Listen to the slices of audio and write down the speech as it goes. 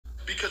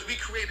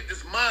created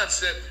this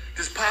mindset,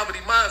 this poverty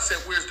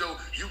mindset, whereas though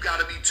you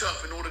gotta be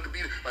tough in order to be,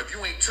 like, if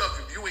you ain't tough,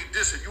 if you ain't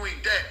this, if you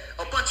ain't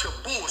that, a bunch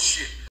of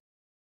bullshit.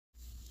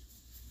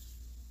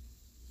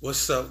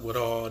 What's up with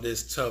all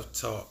this tough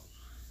talk?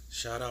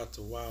 Shout out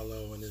to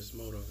Wallo and his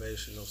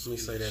motivational speech. Let me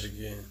say that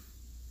again.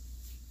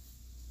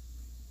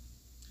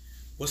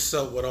 What's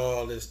up with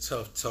all this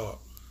tough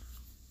talk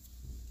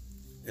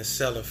and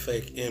selling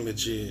fake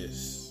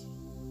images?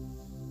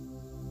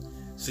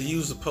 So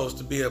you supposed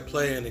to be a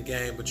player in the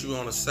game, but you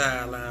on the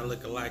sideline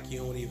looking like you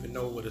don't even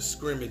know what a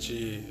scrimmage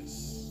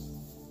is.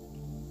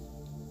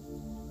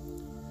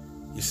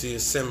 You see,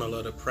 it's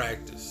similar to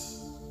practice.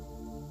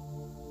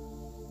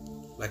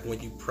 Like when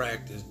you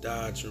practice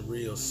dodging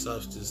real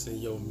substance in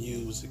your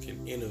music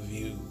and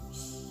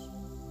interviews.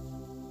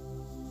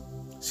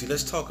 See,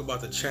 let's talk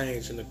about the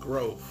change and the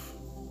growth.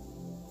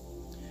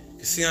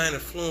 You see, I ain't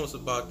influenced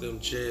about them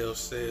jail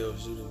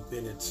cells you done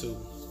been into,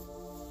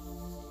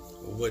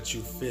 or what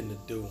you finna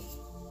do.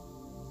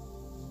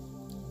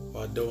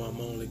 Although I'm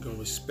only gonna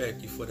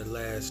respect you for the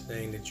last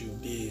thing that you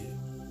did.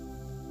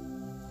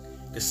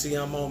 Cause see,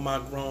 I'm on my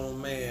grown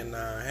man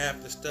now.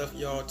 Half the stuff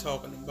y'all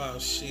talking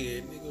about,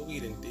 shit, nigga, we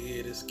done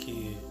did as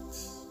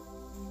kids.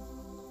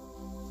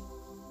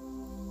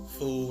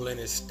 Fool,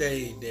 and it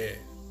stayed there.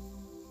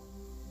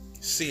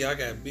 See, I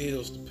got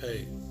bills to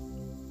pay.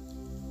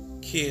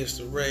 Kids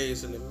to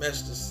raise, and the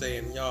message is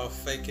saying y'all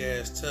fake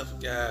ass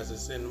tough guys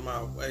is in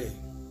my way.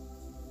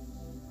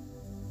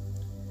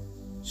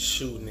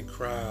 Shooting in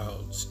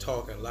crowds,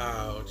 talking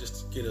loud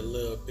just to get a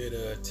little bit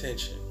of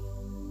attention.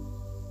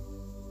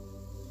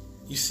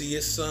 You see,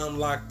 it's some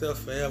locked up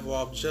forever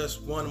off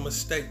just one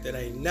mistake that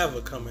ain't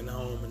never coming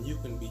home, and you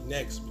can be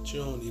next, but you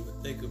don't even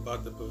think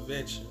about the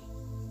prevention.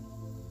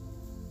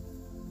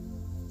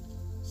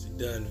 See,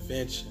 the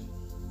invention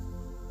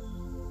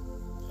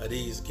of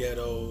these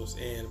ghettos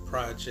and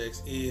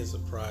projects is a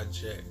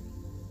project.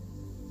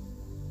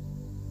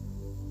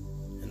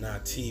 And our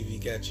TV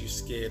got you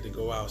scared to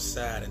go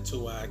outside, and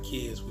to our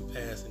kids we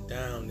passing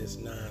down this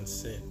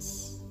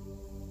nonsense.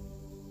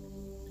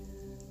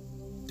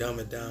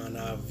 Dumbing down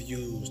our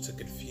views to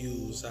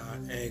confuse our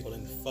angle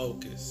and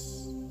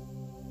focus.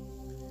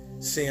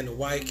 Seeing the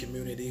white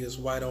community is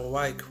white on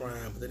white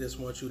crime, but they just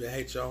want you to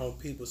hate your own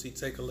people. See,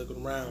 take a look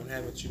around,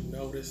 haven't you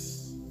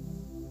noticed?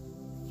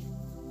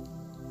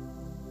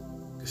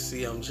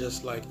 See, I'm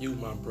just like you,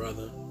 my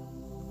brother.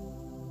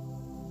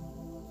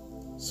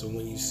 So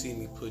when you see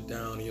me put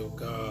down your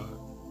guard,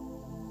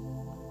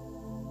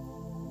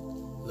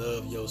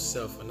 love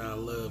yourself and I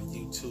love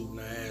you too.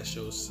 Now ask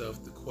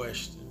yourself the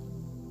question.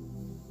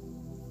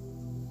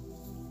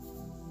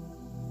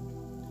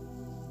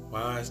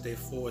 Why is they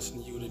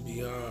forcing you to be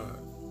hard?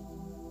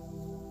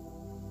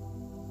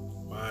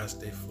 Why is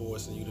they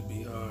forcing you to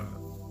be hard?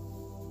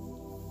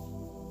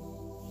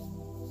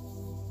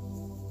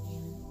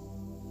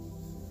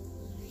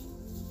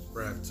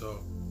 Rap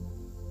talk.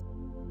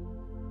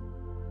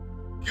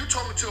 You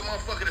told me to a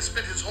motherfucker that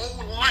spent his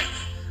whole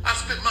life. I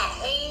spent my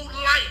whole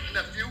life,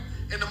 nephew,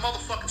 in the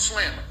motherfucking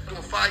slammer.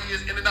 Doing 5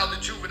 years in and out of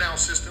the juvenile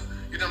system.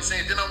 You know what I'm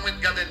saying? Then I went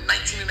and got that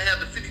 19 and a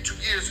half to 52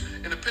 years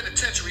in the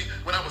penitentiary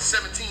when I was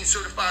 17,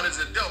 certified as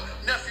an adult.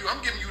 Nephew,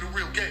 I'm giving you the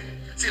real game.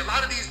 See, a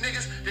lot of these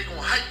niggas, they gonna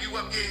hype you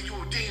up, yeah, you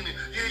a demon,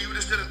 yeah, you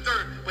this, that, and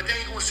third, but they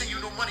ain't gonna send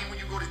you no money when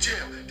you go to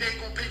jail. They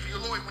ain't gonna pay for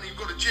your lawyer when you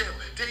go to jail.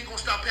 They ain't gonna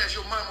stop past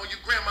your mom or your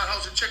grandma's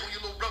house and check on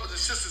your little brothers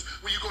and sisters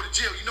when you go to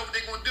jail. You know what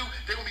they gonna do?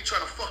 They gonna be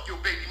trying to fuck your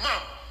baby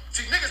mama.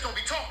 See, niggas don't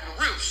be talking the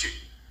real shit,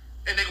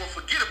 and they gonna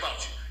forget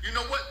about you. You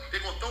know what?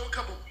 They gonna throw a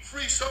couple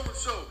free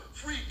so-and-so,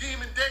 free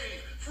Demon Dave,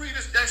 free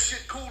this, that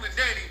shit cool and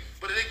dandy,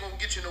 but it ain't gonna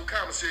get you no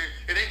commissary,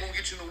 it ain't gonna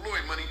get you no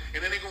lawyer money,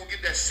 and it ain't gonna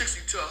get that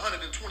 60 to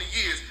 120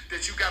 years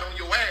that you got on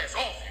your ass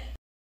off you.